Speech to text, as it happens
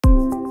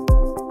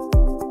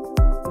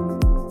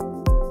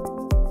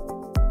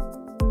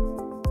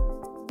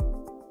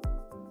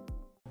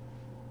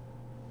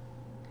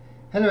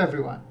Hello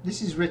everyone,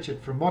 this is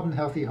Richard from Modern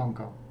Healthy Hong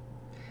Kong.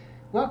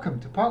 Welcome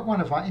to part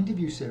one of our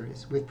interview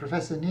series with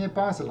Professor Nir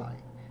Barzilai,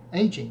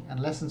 Aging and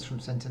Lessons from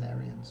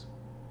Centenarians.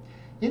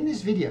 In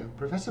this video,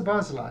 Professor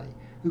Barzilai,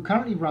 who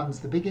currently runs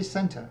the biggest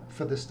centre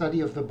for the study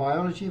of the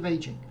biology of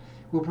aging,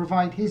 will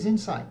provide his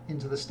insight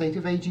into the state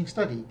of aging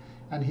study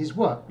and his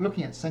work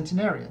looking at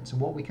centenarians and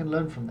what we can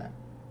learn from them.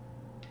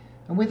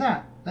 And with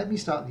that, let me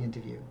start the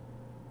interview.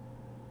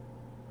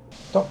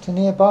 Dr.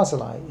 Nir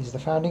Barzilai is the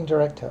founding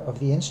director of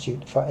the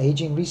Institute for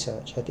Aging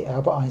Research at the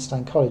Albert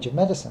Einstein College of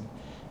Medicine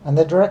and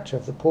the director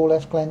of the Paul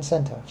F. Glenn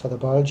Center for the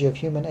Biology of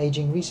Human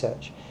Aging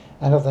Research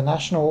and of the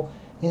National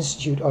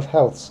Institute of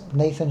Health's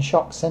Nathan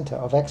Schock Center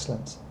of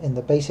Excellence in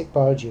the Basic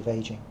Biology of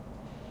Aging.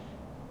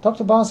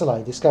 Dr.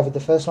 Barzilai discovered the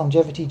first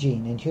longevity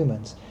gene in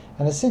humans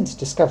and has since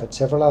discovered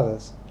several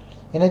others.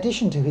 In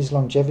addition to his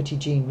longevity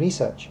gene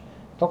research,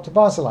 Dr.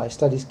 Barzilai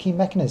studies key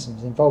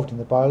mechanisms involved in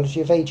the biology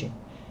of aging,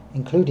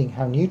 including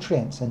how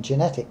nutrients and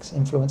genetics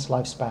influence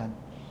lifespan.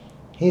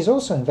 He is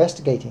also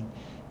investigating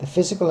the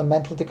physical and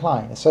mental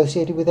decline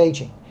associated with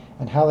aging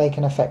and how they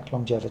can affect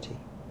longevity.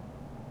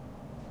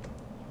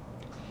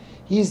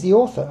 He is the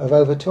author of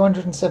over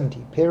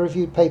 270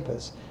 peer-reviewed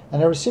papers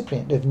and a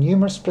recipient of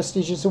numerous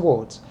prestigious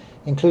awards,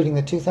 including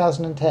the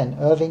 2010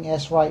 Irving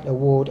S. Wright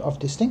Award of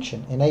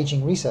Distinction in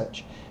Aging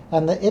Research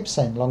and the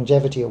Ibsen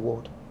Longevity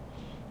Award.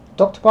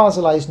 Dr.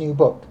 Barzilai's new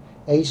book,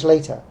 Age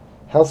Later: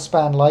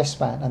 Healthspan,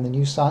 Lifespan, and the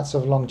New Science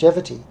of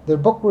Longevity. The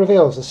book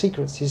reveals the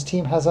secrets his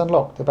team has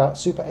unlocked about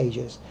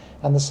superagers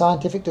and the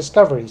scientific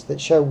discoveries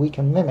that show we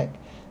can mimic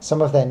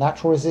some of their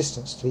natural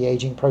resistance to the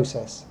aging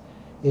process.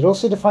 It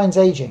also defines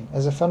aging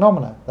as a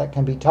phenomena that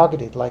can be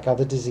targeted like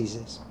other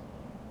diseases.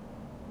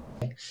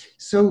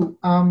 So,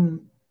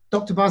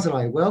 Dr.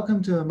 Barzilai,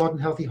 welcome to Modern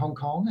Healthy Hong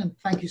Kong, and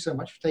thank you so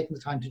much for taking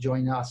the time to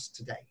join us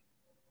today.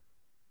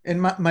 And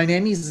my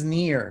name is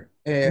Nir.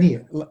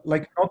 Nir.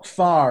 Like not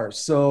far.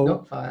 So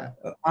Not far.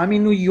 I'm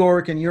in New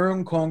York and you're in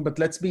Hong Kong, but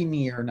let's be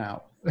Nir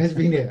now. Let's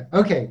be Nir.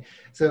 Okay.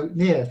 So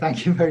Nir,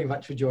 thank you very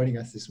much for joining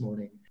us this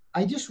morning.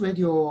 I just read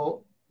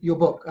your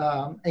book,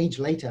 Age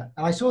Later,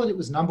 and I saw that it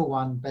was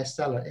 #1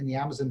 bestseller in the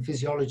Amazon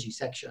Physiology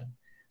section.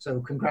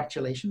 So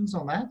congratulations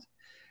on that.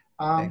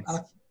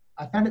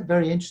 I found it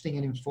very interesting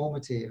and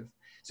informative.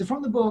 So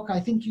from the book, I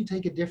think you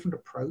take a different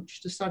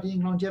approach to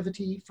studying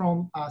longevity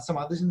from some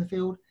others in the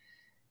field.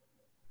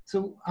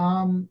 So,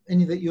 and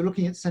that you're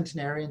looking at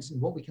centenarians and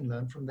what we can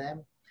learn from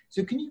them.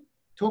 So can you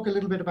talk a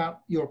little bit about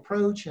your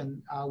approach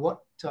and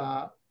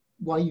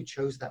why you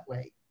chose that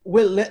way?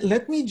 Well,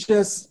 let me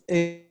just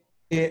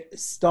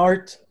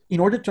start,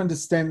 in order to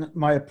understand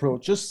my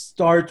approach, just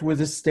start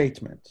with a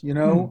statement.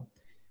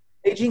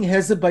 Aging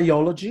has a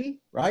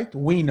biology, right?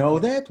 We know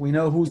that. We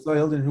know who's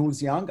old and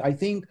who's young. I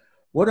think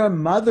what our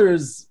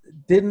mothers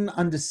didn't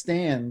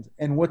understand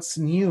and what's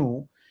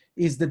new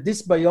is that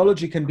this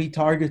biology can be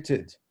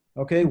targeted.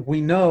 Okay,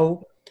 we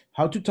know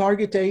how to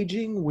target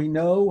aging. We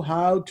know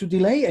how to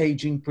delay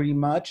aging pretty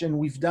much. And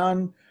we've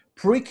done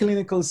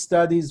preclinical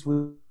studies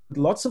with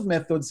lots of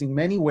methods in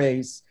many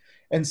ways.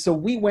 And so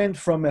we went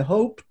from a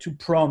hope to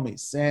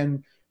promise.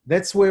 And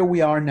that's where we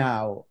are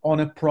now, on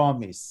a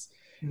promise.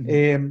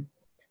 Mm-hmm.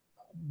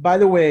 By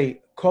the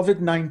way,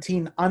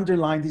 COVID-19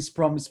 underlined this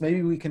promise.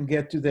 Maybe we can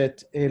get to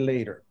that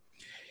later.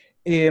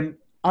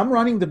 I'm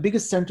running the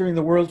biggest center in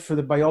the world for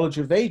the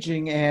biology of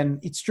aging, and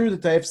it's true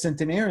that I have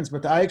centenarians,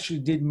 but I actually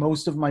did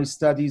most of my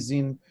studies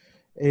in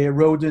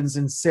rodents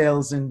and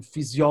cells and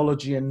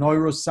physiology and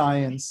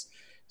neuroscience.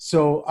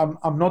 So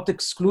I'm not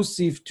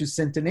exclusive to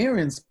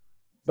centenarians,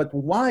 but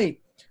why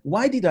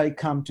did I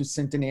come to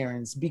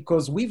centenarians?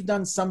 Because we've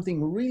done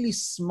something really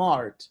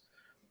smart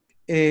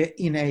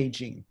in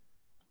aging.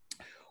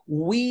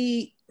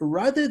 We,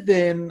 rather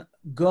than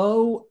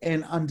go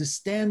and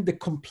understand the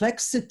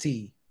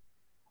complexity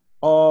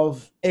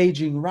of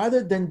aging,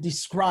 rather than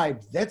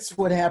describe that's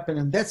what happened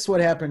and that's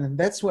what happened and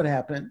that's what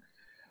happened,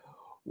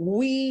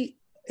 we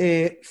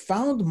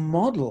found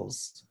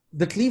models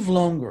that live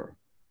longer.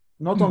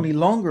 Not only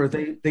longer,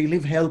 they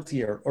live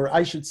healthier, or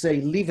I should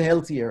say live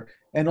healthier,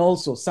 and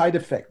also side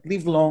effect,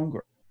 live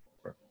longer.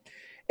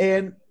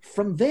 And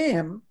from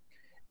them,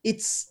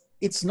 it's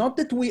not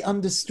that we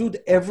understood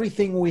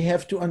everything we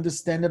have to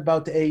understand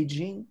about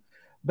aging,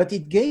 but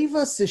it gave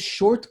us a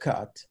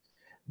shortcut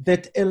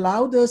that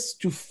allowed us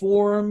to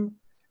form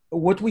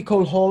what we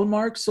call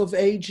hallmarks of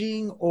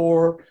aging,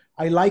 or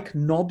I like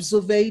knobs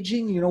of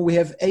aging. We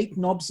have 8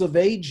 knobs of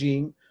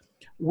aging,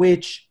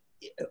 which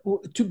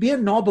to be a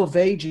knob of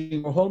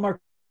aging or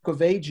hallmark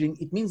of aging,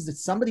 it means that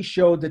somebody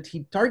showed that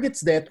he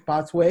targets that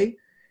pathway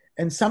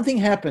and something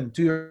happened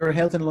to your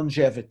health and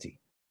longevity.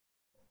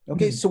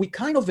 Okay, so we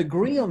kind of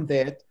agree on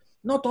that.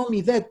 Not only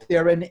that,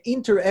 they're an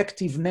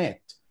interactive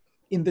net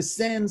in the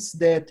sense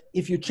that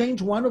if you change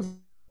one of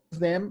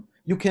them,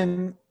 you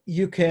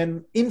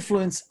can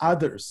influence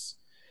others.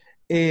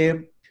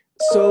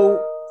 So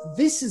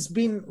this has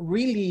been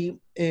really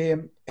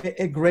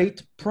a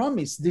great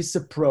promise, this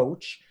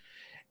approach.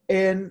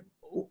 And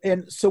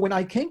so when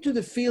I came to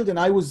the field, and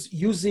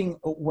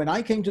when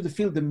I came to the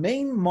field, the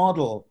main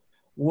model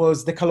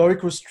was the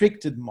caloric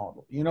restricted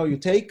model. You know, you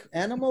take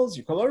animals,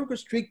 you caloric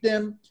restrict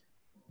them,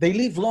 they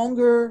live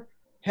longer,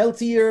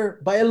 healthier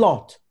by a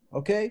lot,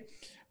 okay?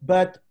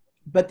 But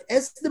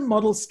as the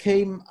models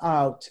came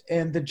out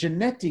and the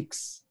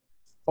genetics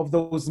of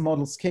those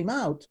models came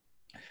out,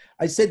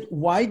 I said,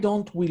 why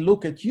don't we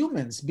look at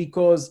humans?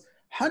 Because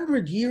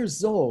 100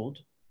 years old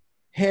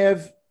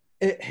have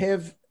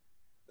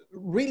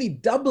really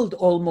doubled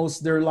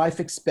almost their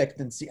life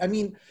expectancy. I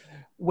mean,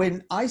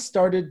 when I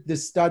started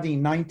this study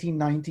in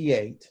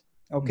 1998,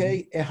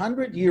 okay, a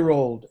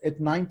 100-year-old at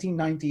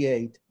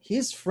 1998,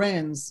 his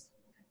friends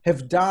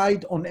have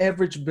died on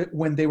average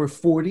when they were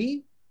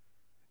 40.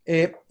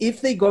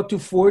 If they got to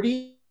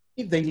 40,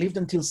 they lived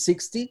until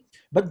 60.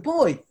 But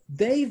boy,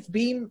 they've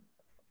been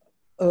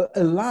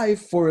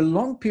alive for a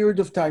long period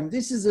of time.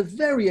 This is a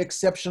very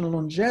exceptional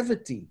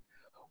longevity.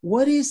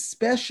 What is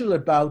special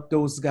about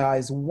those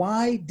guys?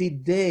 Why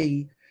did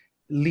they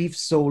live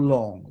so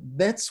long?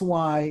 That's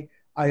why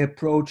I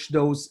approach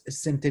those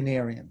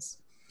centenarians.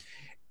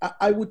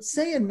 I would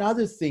say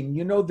another thing,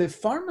 you know, the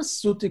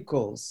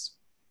pharmaceuticals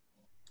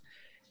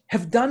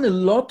have done a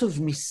lot of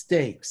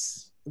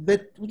mistakes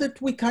that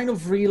we kind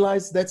of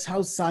realize that's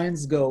how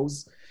science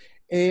goes.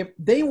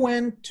 They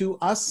went to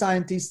us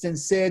scientists and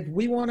said,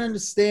 we want to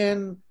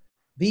understand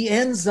the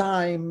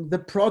enzyme, the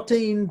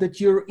protein that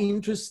you're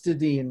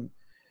interested in,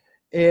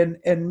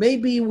 and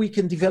maybe we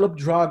can develop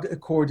drug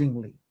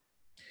accordingly.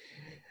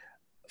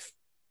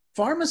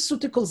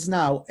 Pharmaceuticals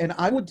now, and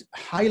I would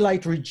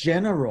highlight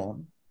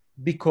Regeneron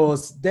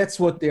because that's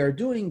what they are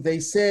doing. They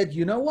said,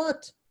 you know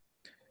what?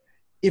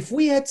 If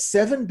we had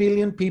 7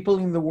 billion people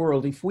in the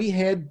world, if we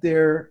had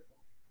their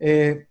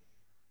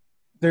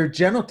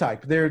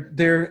genotype,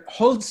 their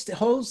whole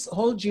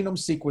genome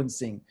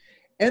sequencing,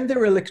 and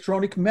their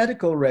electronic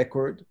medical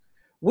record,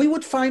 we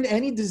would find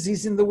any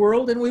disease in the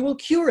world and we will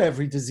cure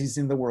every disease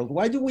in the world.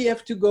 Why do we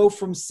have to go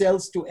from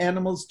cells to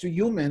animals to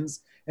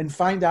humans and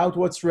find out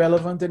what's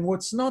relevant and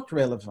what's not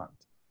relevant?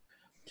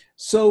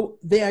 So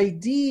the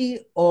idea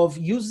of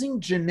using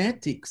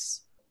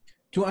genetics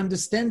to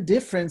understand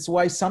difference,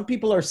 why some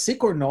people are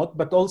sick or not,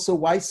 but also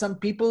why some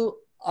people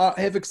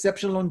have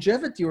exceptional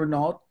longevity or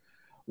not,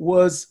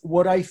 was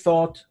what I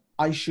thought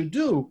I should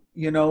do,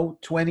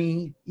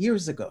 20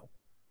 years ago.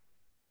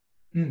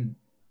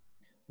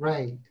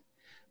 Right.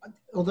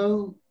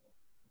 Although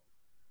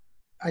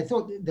I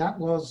thought that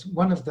was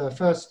one of the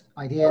first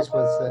ideas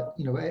was that,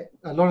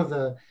 a lot of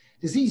the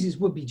diseases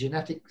would be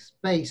genetics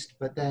based,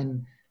 but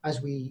then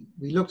as we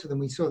looked at them,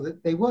 we saw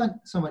that they weren't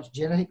so much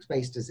genetics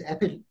based as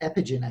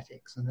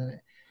epigenetics. And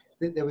then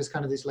there was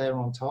kind of this layer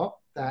on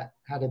top that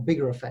had a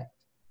bigger effect.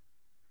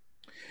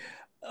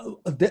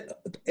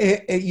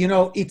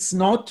 It's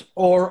not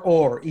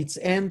or, it's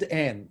and.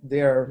 Right.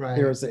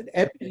 There's an,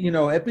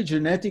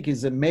 epigenetic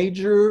is a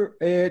major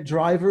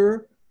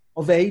driver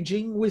of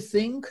aging, we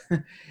think.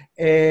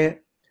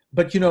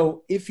 But,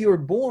 if you're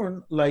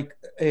born, like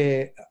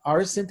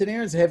our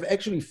centenarians have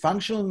actually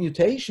functional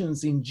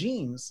mutations in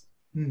genes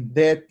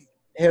that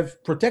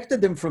have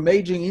protected them from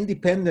aging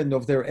independent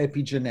of their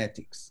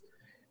epigenetics.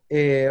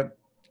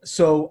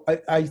 So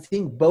I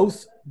think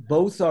both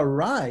are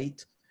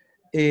right.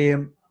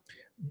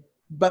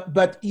 But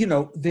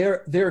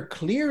they're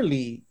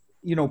clearly,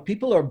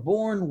 people are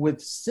born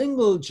with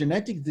single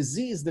genetic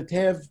disease that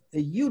have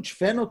a huge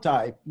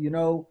phenotype,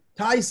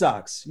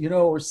 Tay-Sachs,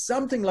 or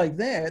something like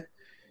that.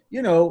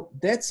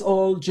 That's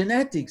all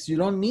genetics. You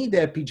don't need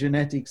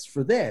epigenetics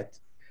for that.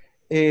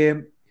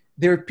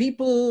 There are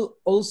people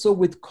also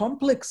with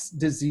complex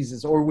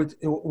diseases or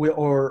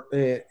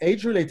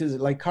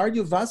age-related, like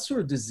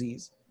cardiovascular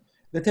disease,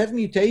 that have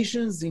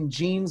mutations in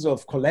genes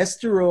of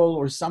cholesterol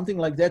or something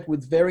like that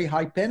with very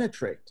high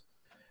penetrate.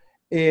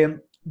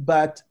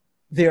 But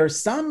there are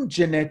some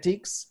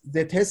genetics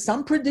that has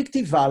some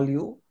predictive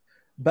value,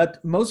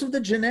 but most of the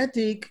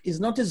genetic is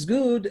not as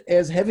good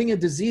as having a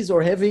disease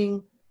or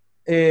having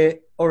a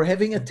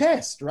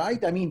test,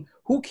 right? I mean,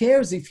 who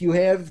cares if you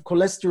have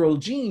cholesterol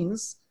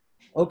genes?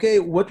 Okay,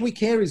 what we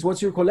care is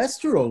what's your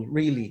cholesterol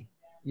really,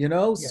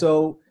 Yeah.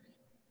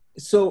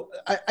 So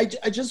I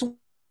just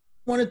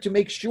wanted to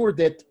make sure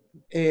that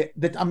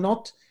that I'm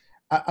not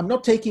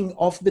taking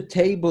off the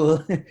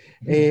table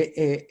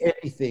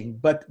anything,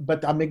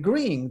 but I'm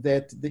agreeing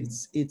that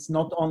it's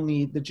not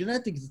only the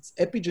genetics, it's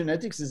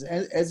epigenetics.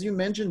 As you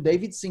mentioned,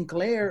 David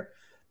Sinclair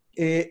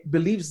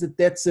believes that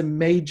that's a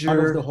major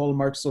one of the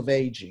hallmarks of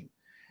aging.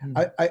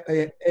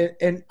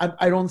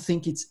 I don't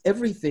think it's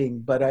everything,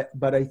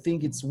 but I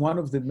think it's one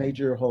of the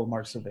major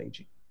hallmarks of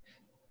aging.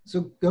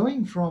 So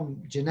going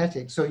from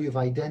genetics, so you've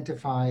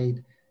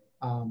identified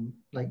a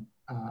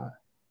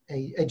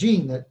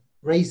gene that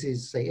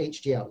raises, say,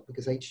 HDL,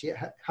 because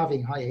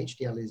having high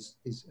HDL is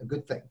a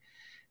good thing.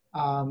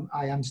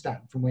 I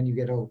understand from when you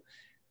get old.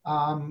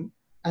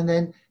 And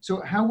then,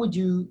 so how would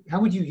you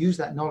use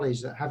that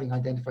knowledge, that having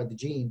identified the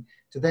gene,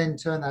 to then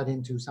turn that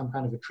into some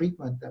kind of a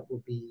treatment that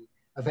would be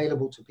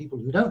available to people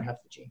who don't have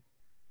the gene?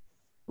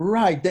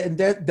 Right, and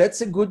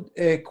that's a good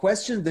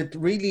question that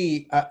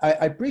really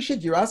I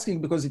appreciate you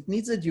asking because it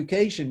needs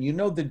education. You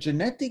know, the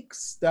genetic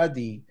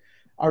study,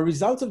 our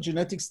results of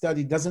genetic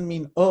study doesn't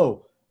mean,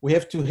 oh, we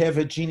have to have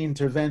a gene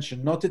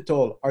intervention. Not at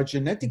all. Our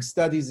genetic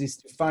studies is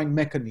to find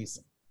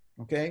mechanism,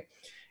 okay?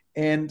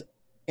 And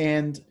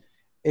and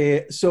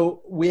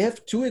so we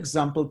have two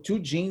examples, two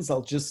genes.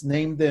 I'll just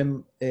name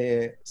them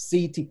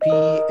CETP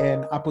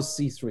and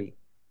APOC3.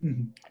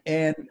 Mm-hmm.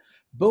 And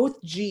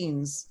both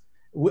genes,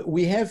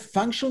 we have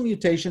functional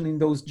mutation in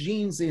those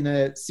genes in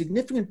a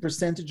significant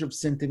percentage of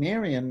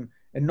centenarian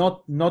and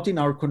not in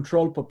our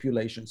control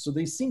population. So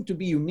they seem to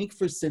be unique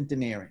for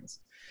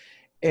centenarians.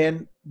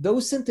 And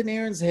those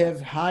centenarians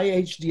have high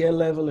HDL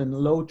level and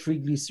low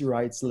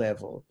triglycerides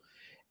level.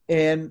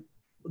 And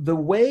the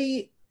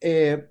way,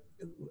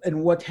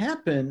 and what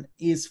happened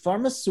is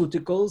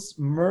pharmaceuticals,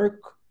 Merck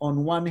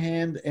on one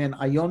hand and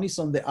Ionis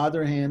on the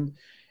other hand,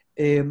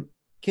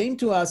 came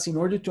to us in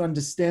order to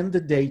understand the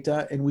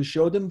data, and we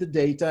showed them the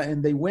data,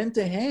 and they went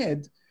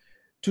ahead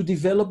to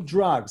develop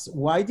drugs.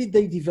 Why did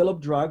they develop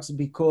drugs?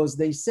 Because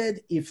they said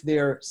if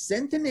they're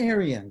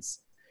centenarians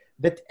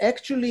that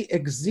actually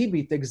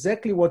exhibit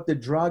exactly what the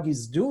drug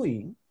is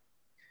doing,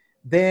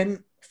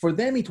 then for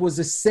them it was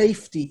a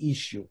safety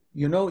issue.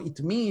 You know,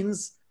 it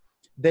means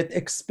that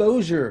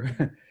exposure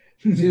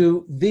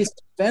to this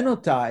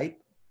phenotype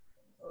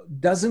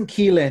doesn't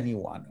kill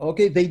anyone,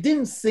 okay? They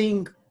didn't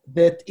think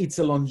that it's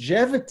a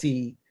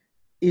longevity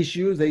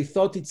issue, they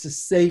thought it's a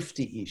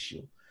safety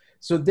issue.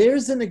 So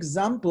there's an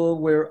example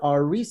where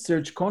our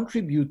research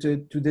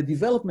contributed to the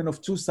development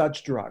of two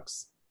such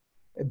drugs.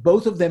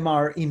 Both of them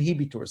are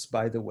inhibitors,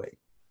 by the way.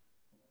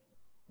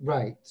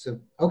 Right, so,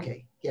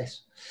 okay,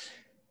 yes.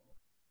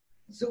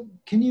 So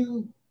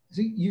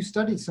you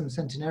studied some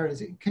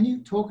centenarians. Can you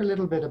talk a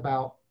little bit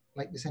about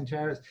like the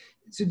centenarians?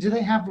 So do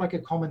they have like a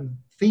common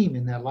theme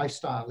in their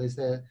lifestyle? Is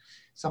there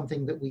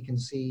something that we can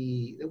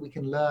see, that we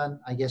can learn,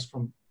 I guess,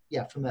 from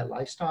their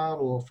lifestyle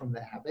or from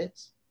their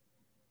habits?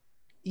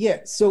 Yeah,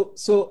 so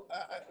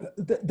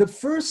the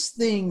first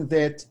thing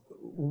that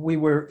we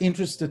were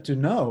interested to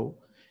know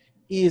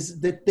is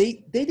that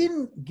they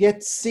didn't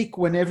get sick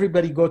when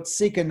everybody got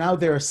sick and now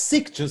they're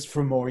sick just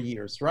for more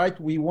years, right?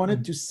 We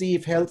wanted to see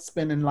if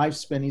healthspan and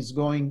lifespan is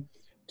going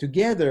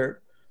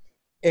together.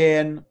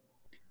 And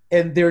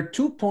there are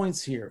 2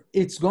 points here.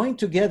 It's going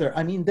together.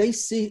 I mean,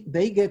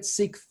 they get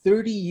sick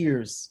 30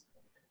 years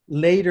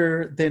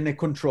later than a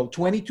control,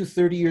 20 to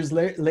 30 years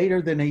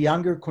later than a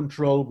younger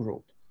control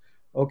group.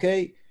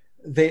 Okay,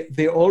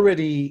 they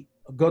already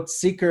got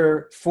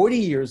sicker 40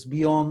 years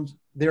beyond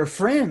their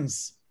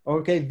friends,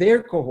 okay,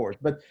 their cohort,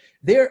 but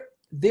they're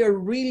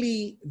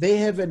really, they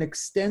have an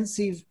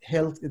extensive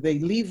health, they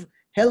live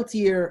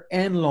healthier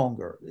and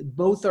longer.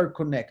 Both are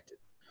connected.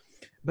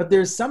 But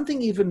there's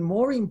something even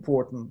more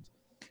important.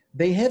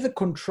 They have a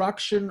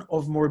contraction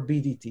of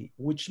morbidity,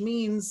 which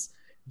means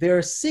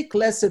they're sick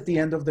less at the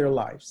end of their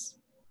lives.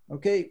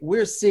 Okay,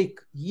 we're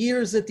sick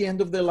years at the end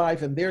of their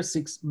life, and they're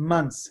 6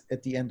 months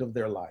at the end of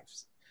their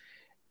lives.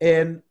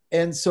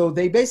 And so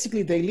they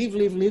basically, they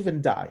live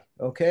and die,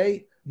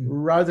 okay,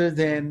 rather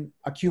than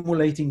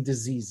accumulating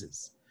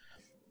diseases.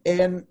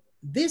 And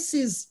this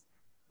is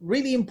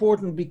really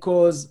important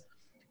because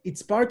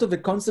it's part of the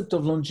concept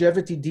of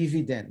longevity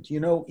dividend. You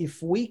know,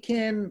 if we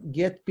can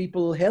get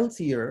people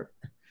healthier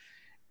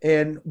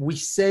and we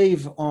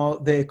save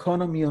the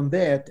economy on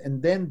that,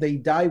 and then they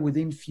die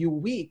within few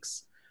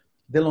weeks,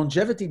 the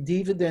longevity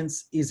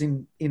dividends is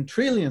in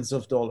trillions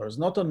of dollars,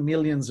 not on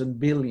millions and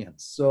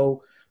billions.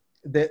 So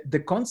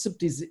the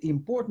concept is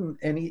important,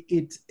 and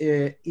it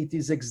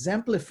is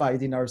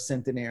exemplified in our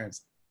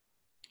centenarians.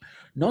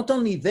 Not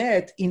only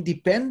that,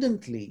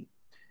 independently,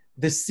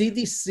 the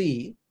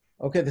CDC,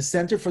 okay, the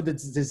Center for the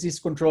Disease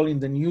Control in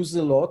the news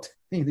a lot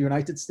in the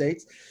United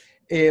States,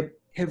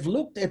 have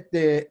looked at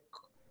the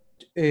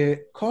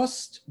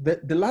cost,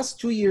 the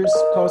last 2 years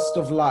cost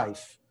of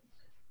life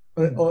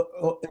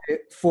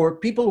for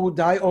people who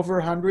die over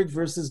 100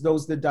 versus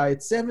those that die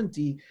at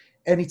 70,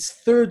 and it's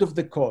third of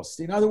the cost.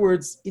 In other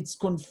words, it's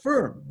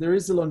confirmed there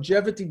is a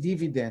longevity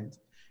dividend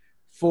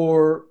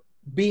for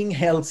being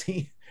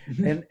healthy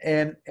and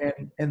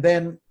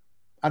then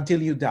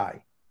until you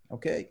die.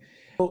 Okay,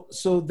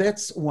 so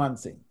that's one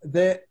thing.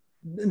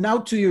 Now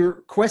to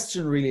your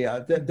question, really,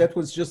 that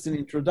was just an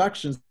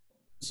introduction,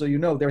 so you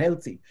know they're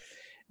healthy.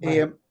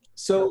 Right.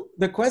 So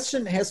the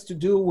question has to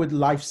do with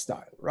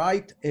lifestyle,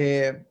 right?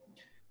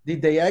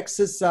 Did they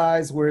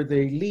exercise? Were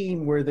they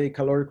lean? Were they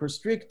caloric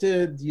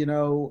restricted? You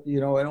know,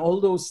 and all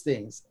those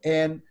things.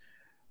 And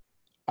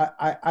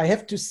I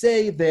have to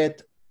say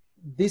that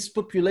this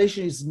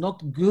population is not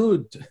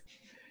good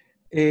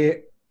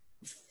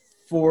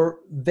for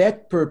that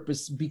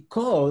purpose,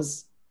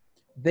 because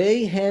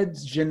they had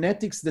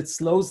genetics that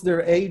slows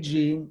their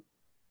aging,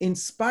 in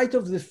spite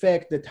of the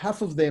fact that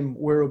half of them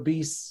were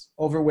obese,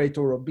 overweight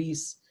or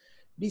obese,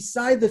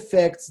 beside the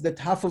fact that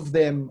half of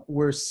them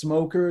were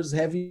smokers,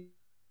 heavy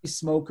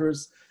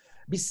smokers,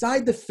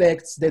 beside the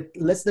fact that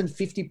less than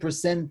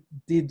 50%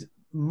 did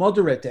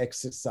moderate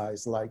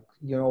exercise, like,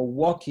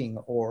 walking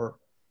or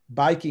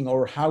biking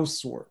or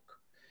housework.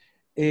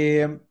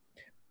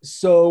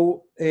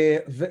 So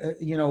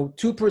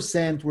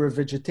 2% were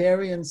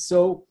vegetarians.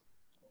 So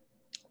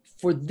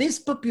for this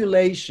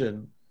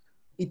population,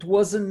 it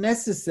wasn't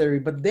necessary,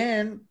 but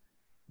then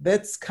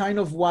that's kind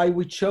of why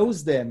we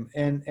chose them,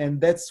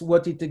 and that's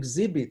what it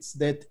exhibits,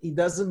 that it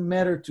doesn't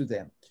matter to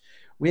them.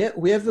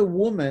 We have a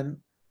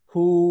woman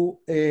who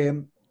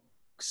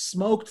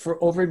smoked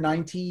for over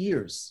 90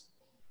 years,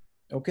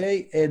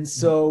 okay? And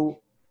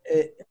so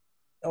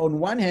on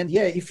one hand,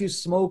 yeah, if you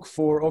smoke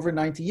for over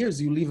 90 years,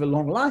 you live a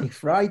long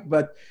life, right?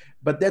 But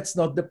that's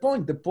not the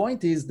point. The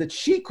point is that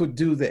she could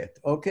do that,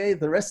 okay?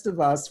 The rest of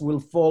us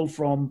will fall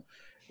from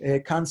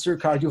cancer,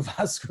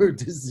 cardiovascular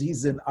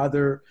disease, and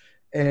other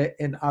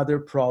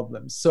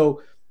problems.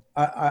 So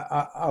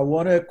I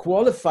want to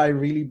qualify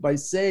really by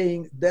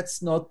saying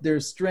that's not their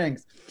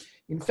strength.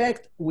 In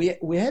fact,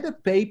 we had a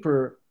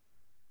paper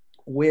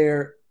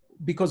where,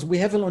 because we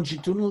have a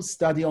longitudinal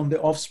study on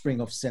the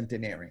offspring of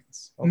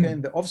centenarians, okay?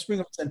 And the offspring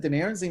of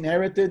centenarians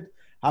inherited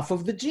half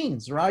of the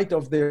genes, right,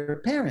 of their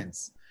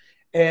parents.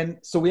 And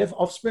so we have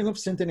offspring of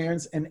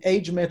centenarians and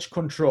age-match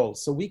control.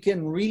 So we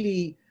can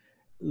really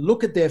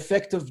look at the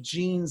effect of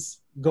genes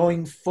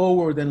going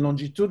forward and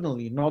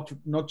longitudinally,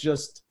 not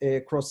just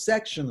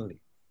cross-sectionally.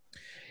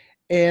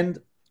 And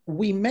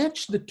we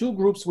matched the two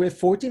groups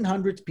with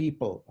 1,400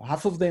 people.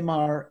 Half of them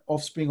are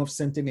offspring of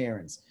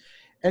centenarians.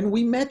 And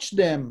we matched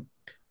them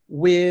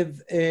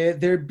with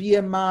their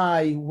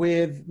BMI,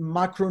 with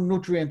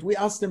macronutrient. We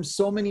asked them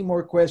so many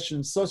more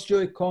questions,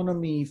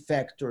 socioeconomy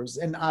factors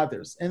and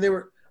others. And they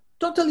were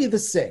totally the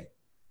same,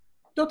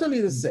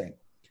 totally the same.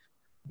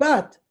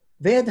 But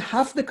they had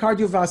half the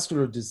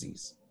cardiovascular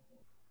disease.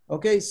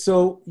 Okay,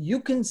 so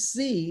you can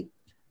see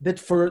that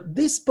for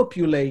this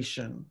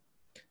population,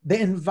 the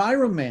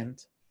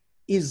environment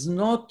is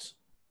not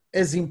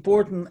as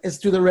important as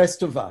to the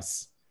rest of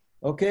us,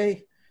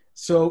 okay?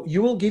 So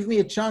you will give me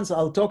a chance,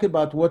 I'll talk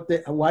about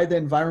why the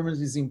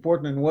environment is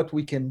important and what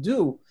we can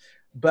do,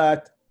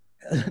 but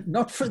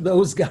not for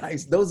those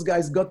guys. Those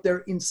guys got there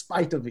in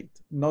spite of it,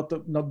 not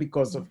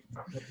because of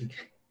it.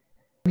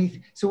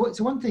 So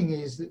one thing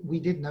is that we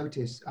did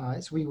notice,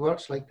 so we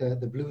watched like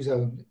the Blue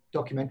Zone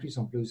documentaries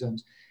on Blue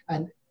Zones,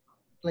 and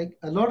like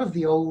a lot of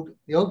the old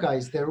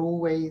guys, they're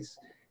always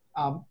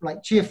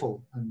like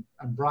cheerful and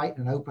bright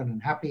and open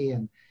and happy.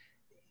 And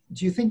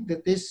do you think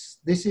that this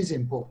is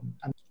important?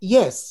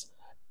 Yes,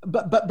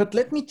 but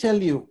let me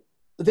tell you,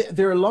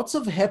 there are lots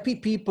of happy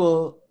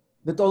people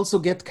that also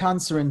get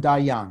cancer and die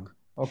young.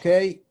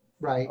 Okay.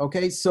 Right.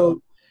 Okay.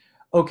 So,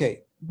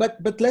 okay.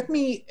 But let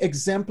me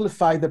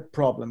exemplify the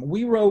problem.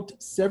 We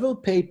wrote several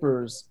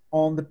papers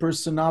on the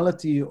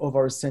personality of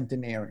our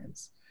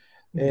centenarians.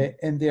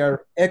 And they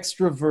are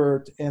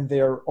extrovert, and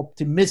they're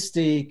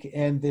optimistic,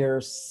 and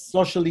they're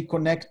socially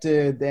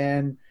connected,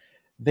 and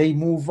they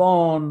move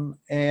on,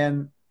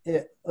 and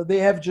they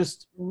have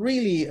just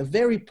really a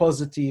very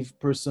positive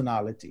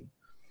personality,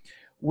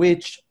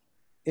 which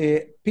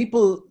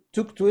people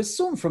took to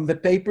assume from the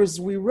papers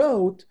we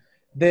wrote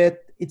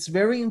that it's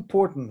very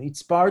important.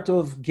 It's part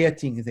of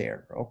getting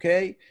there,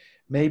 okay?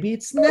 Maybe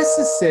it's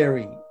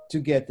necessary to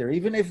get there.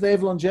 Even if they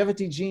have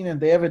longevity gene and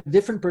they have a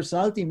different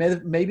personality,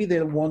 maybe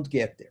they won't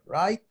get there,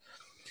 right?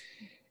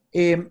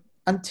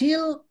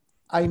 Until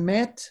I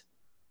met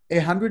a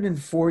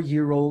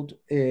 104-year-old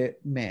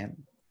man,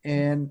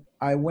 and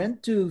I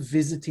went to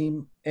visit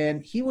him,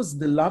 and he was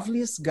the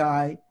loveliest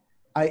guy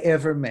I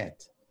ever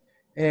met.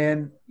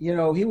 And, you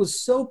know, he was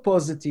so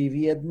positive.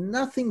 He had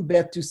nothing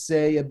bad to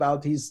say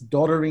about his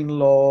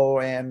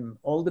daughter-in-law and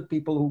all the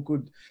people who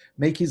could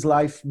make his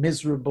life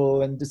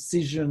miserable and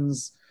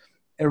decisions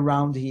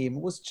around him.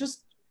 It was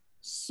just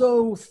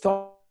so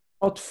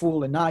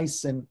thoughtful and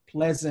nice and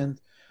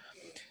pleasant.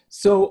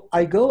 So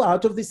I go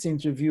out of this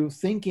interview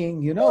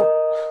thinking, you know,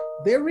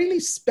 they're really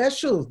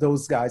special,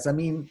 those guys. I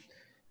mean,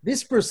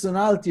 this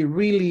personality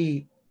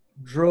really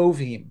drove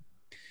him.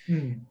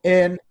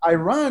 And I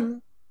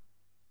run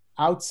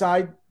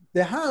outside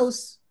the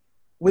house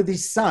with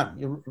his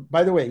son.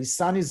 By the way, his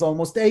son is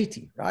almost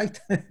 80, right?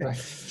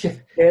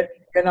 Right.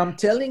 And I'm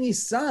telling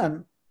his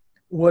son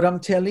what I'm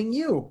telling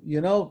you,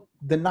 you know,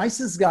 the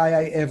nicest guy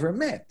I ever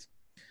met.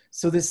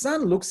 So the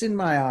son looks in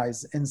my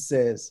eyes and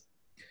says,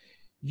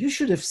 "You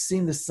should have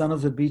seen the son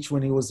of a bitch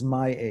when he was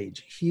my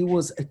age. He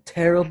was a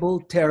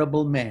terrible,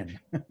 terrible man."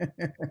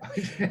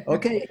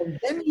 Okay, and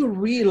then you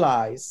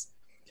realize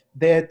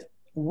that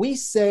we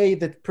say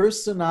that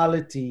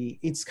personality,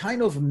 it's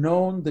kind of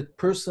known that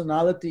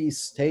personality is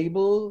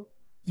stable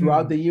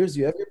throughout the years.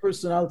 You have your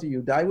personality,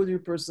 you die with your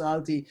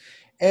personality.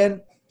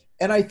 And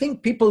I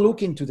think people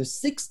look into the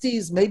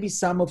 60s, maybe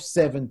some of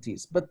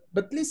 70s. But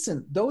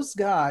listen, those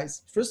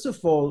guys, first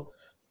of all,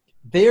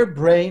 their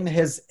brain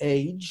has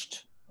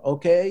aged,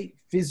 okay?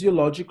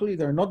 Physiologically,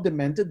 they're not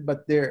demented,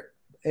 but their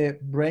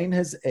brain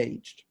has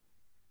aged.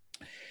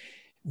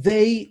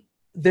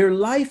 Their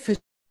life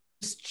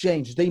has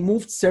changed. They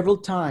moved several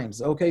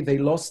times, okay? They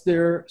lost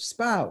their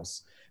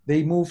spouse.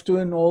 They moved to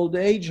an old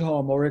age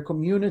home or a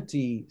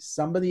community.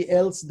 Somebody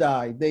else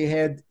died. They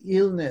had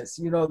illness,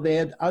 they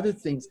had other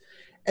things.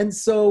 And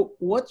so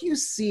what you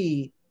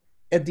see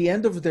at the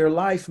end of their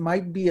life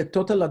might be a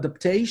total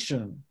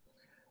adaptation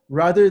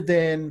rather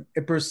than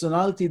a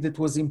personality that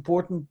was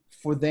important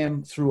for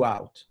them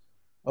throughout.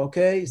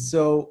 Okay,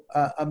 so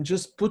I'm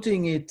just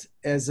putting it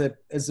as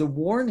a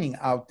warning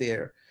out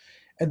there.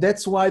 And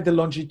that's why the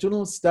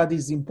longitudinal study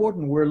is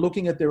important. We're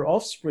looking at their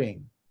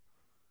offspring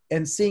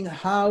and seeing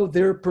how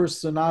their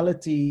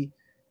personality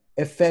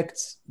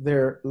affects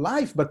their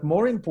life, but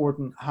more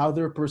important, how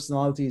their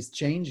personality is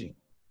changing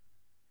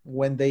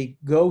when they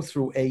go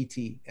through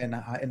 80 and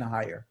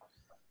higher.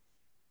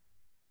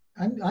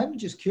 I'm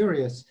just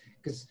curious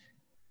because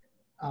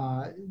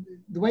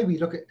the way we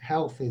look at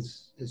health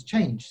has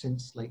changed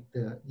since like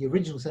the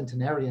original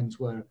centenarians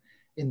were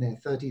in their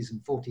 30s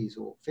and 40s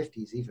or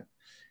 50s even.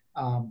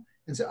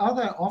 And so are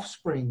their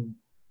offspring,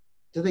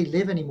 do they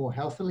live any more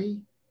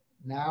healthily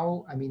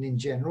now? I mean, in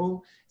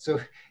general, so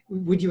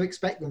would you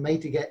expect them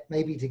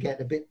maybe to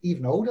get a bit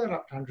even older,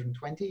 up to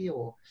 120,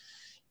 or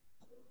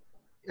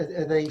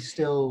are they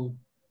still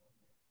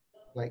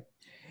like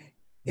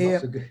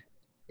not so good?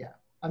 Yeah,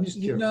 I'm just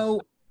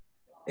curious.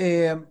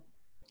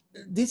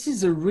 This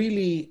is a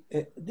really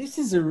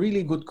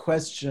good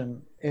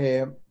question,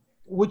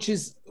 which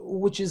is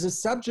a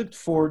subject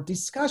for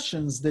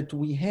discussions that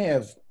we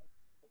have.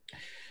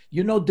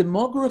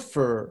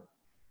 Demographer.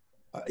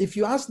 If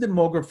you ask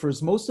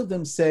demographers, most of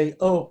them say,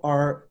 "Oh,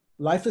 our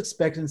life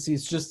expectancy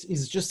is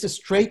just a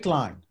straight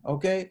line."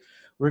 Okay,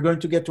 we're going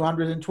to get to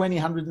 120,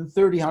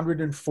 130,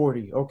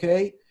 140.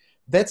 Okay,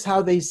 that's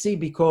how they see,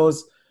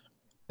 because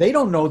they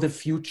don't know the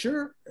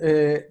future.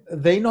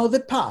 They know the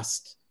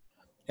past.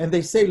 And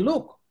they say,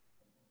 look,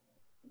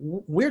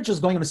 we're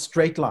just going on a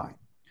straight line.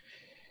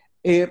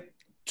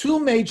 Two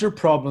major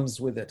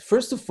problems with it.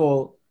 First of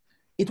all,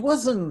 it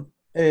wasn't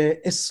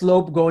a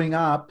slope going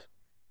up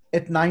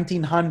at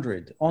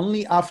 1900,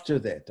 only after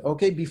that,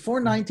 okay?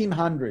 Before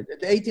 1900,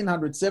 at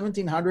 1800,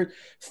 1700,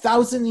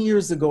 1,000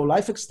 years ago,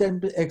 life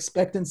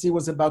expectancy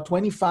was about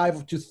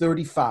 25 to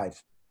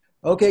 35,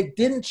 okay?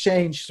 Didn't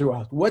change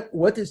throughout.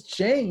 What has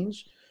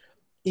changed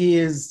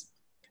is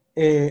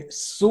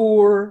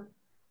sore,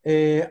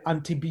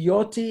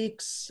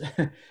 antibiotics,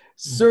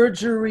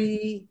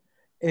 surgery,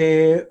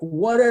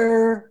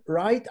 water,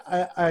 right?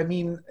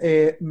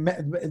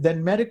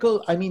 Then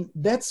medical,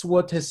 that's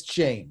what has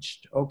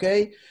changed,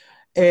 okay?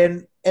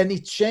 And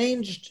it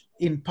changed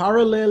in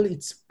parallel,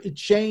 it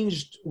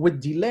changed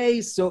with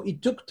delay, so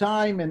it took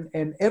time,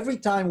 and every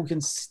time we can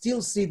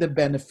still see the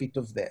benefit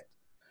of that.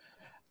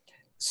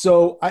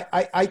 So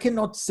I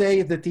cannot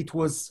say that it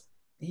was,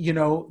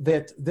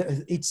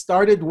 it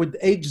started with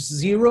age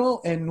 0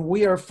 and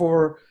we are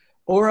for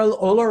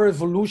all our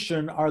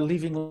evolution are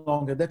living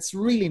longer. That's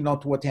really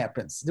not what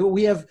happens.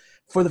 We have,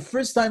 for the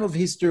first time of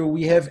history,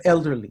 we have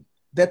elderly.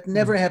 That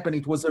never happened.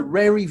 It was a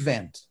rare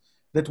event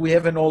that we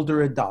have an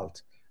older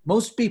adult.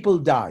 Most people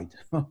died,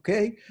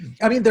 okay?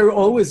 There are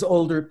always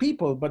older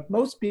people, but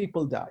most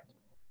people died.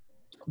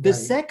 The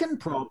second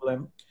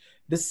problem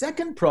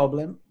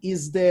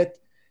is that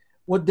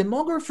what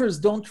demographers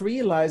don't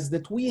realize,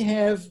 that we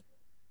have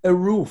a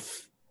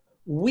roof.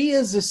 We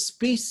as a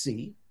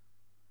species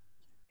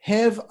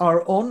have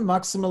our own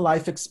maximal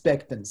life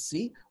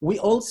expectancy. We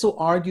also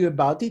argue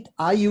about it.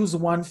 I use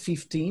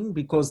 115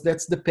 because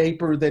that's the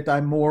paper that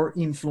I'm more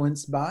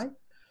influenced by.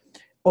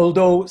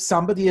 Although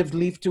somebody have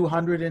lived to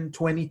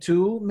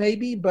 122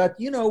 maybe, but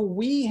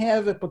we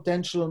have a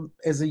potential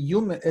as a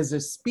human, as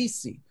a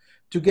species,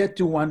 to get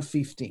to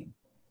 115.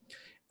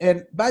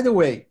 And by the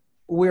way,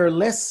 we're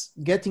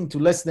getting to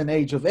less than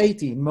age of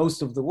 80 in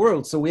most of the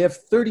world. So we have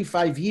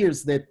 35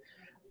 years that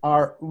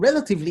are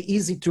relatively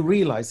easy to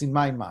realize in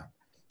my mind.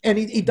 And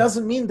it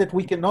doesn't mean that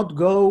we cannot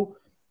go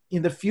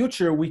in the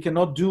future, we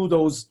cannot do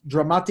those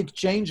dramatic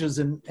changes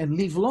and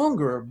live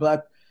longer.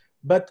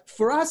 But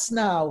for us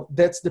now,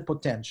 that's the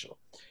potential.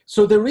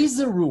 So there is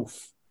a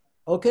roof,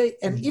 okay?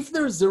 And if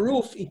there's a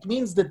roof, it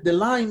means that the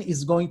line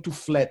is going to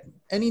flatten.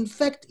 And in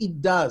fact,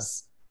 it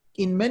does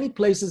in many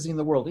places in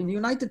the world. In the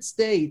United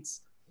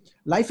States,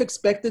 life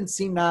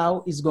expectancy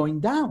now is going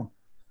down,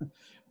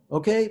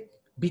 okay?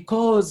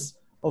 Because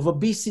of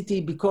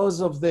obesity, because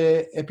of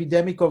the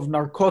epidemic of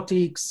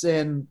narcotics,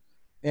 and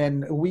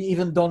we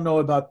even don't know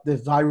about the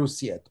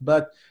virus yet.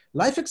 But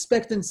life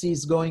expectancy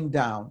is going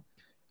down.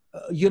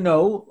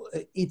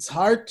 It's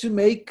hard to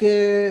make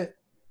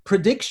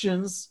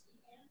predictions,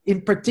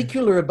 in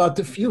particular about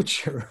the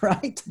future,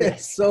 right?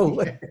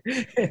 So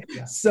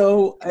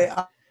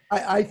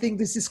I think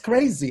this is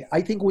crazy.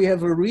 I think we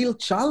have a real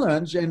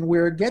challenge and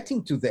we're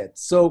getting to that.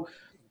 So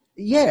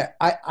yeah,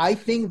 I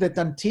think that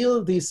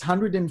until this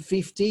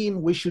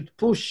 115, we should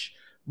push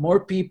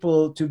more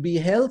people to be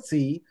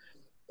healthy.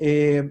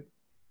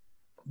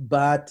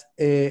 But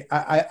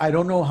I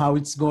don't know how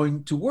it's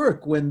going to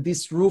work when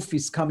this roof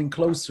is coming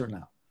closer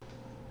now.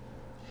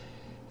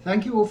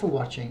 Thank you all for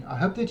watching. I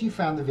hope that you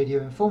found the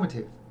video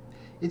informative.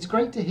 It's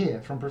great to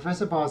hear from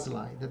Professor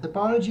Barzilai that the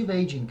biology of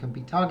aging can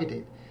be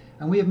targeted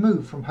and we have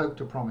moved from hope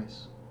to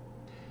promise.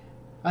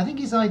 I think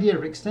his idea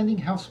of extending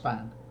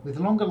healthspan with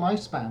longer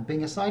lifespan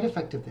being a side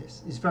effect of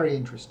this is very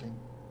interesting.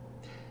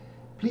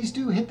 Please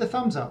do hit the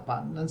thumbs up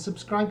button and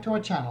subscribe to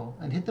our channel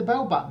and hit the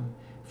bell button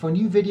for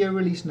new video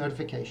release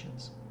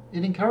notifications.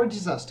 It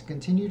encourages us to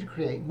continue to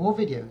create more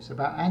videos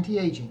about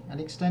anti-aging and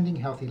extending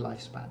healthy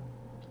lifespan.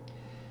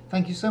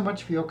 Thank you so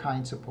much for your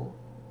kind support.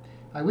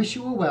 I wish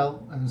you all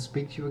well and will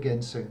speak to you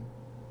again soon.